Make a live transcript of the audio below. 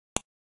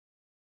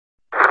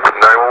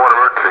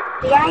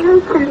Daddy. I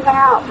need some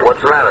help.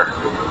 What's the matter?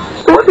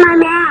 With my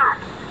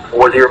math.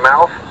 Was your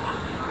mouth?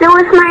 No,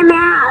 it's my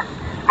math.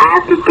 I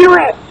have to do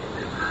it.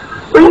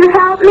 Will you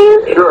help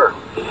me? Sure.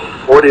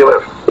 Where do you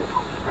live?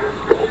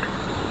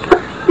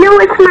 No,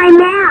 it's my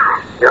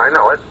math. Yeah, I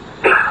know it.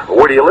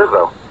 Where do you live,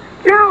 though?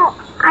 No,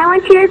 I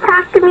want you to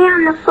talk to me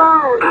on the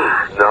phone.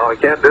 No, I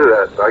can't do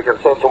that. I can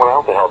send someone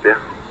else to help you.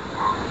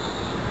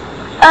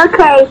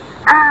 Okay,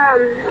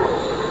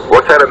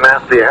 What kind of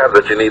math do you have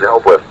that you need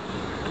help with?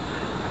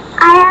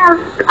 I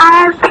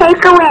have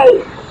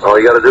takeaways. Oh,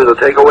 you got to do the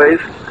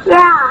takeaways?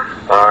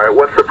 Yeah. All right,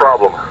 what's the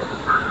problem?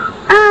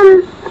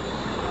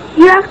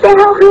 You have to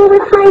help me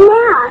with my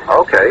math.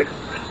 Okay.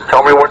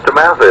 Tell me what the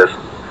math is.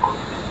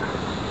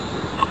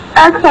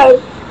 Okay,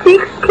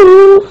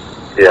 16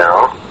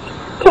 Yeah.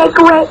 take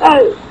away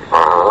 8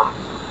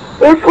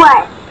 Uh-huh. is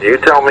what? You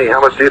tell me,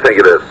 how much do you think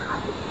it is?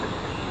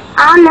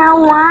 I don't know,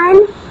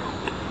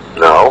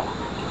 1. No.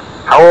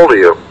 How old are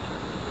you?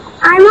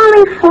 I'm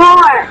only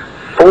 4.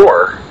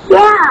 4?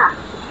 Yeah.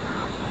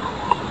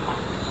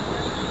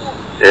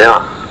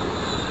 Yeah.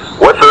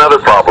 What's another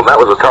problem? That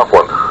was a tough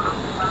one.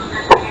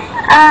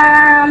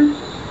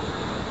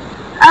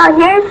 Oh,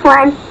 here's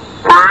one.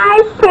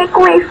 5 take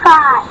away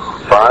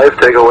 5. 5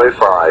 take away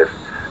 5.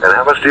 And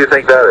how much do you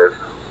think that is?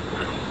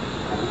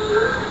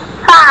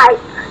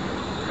 5.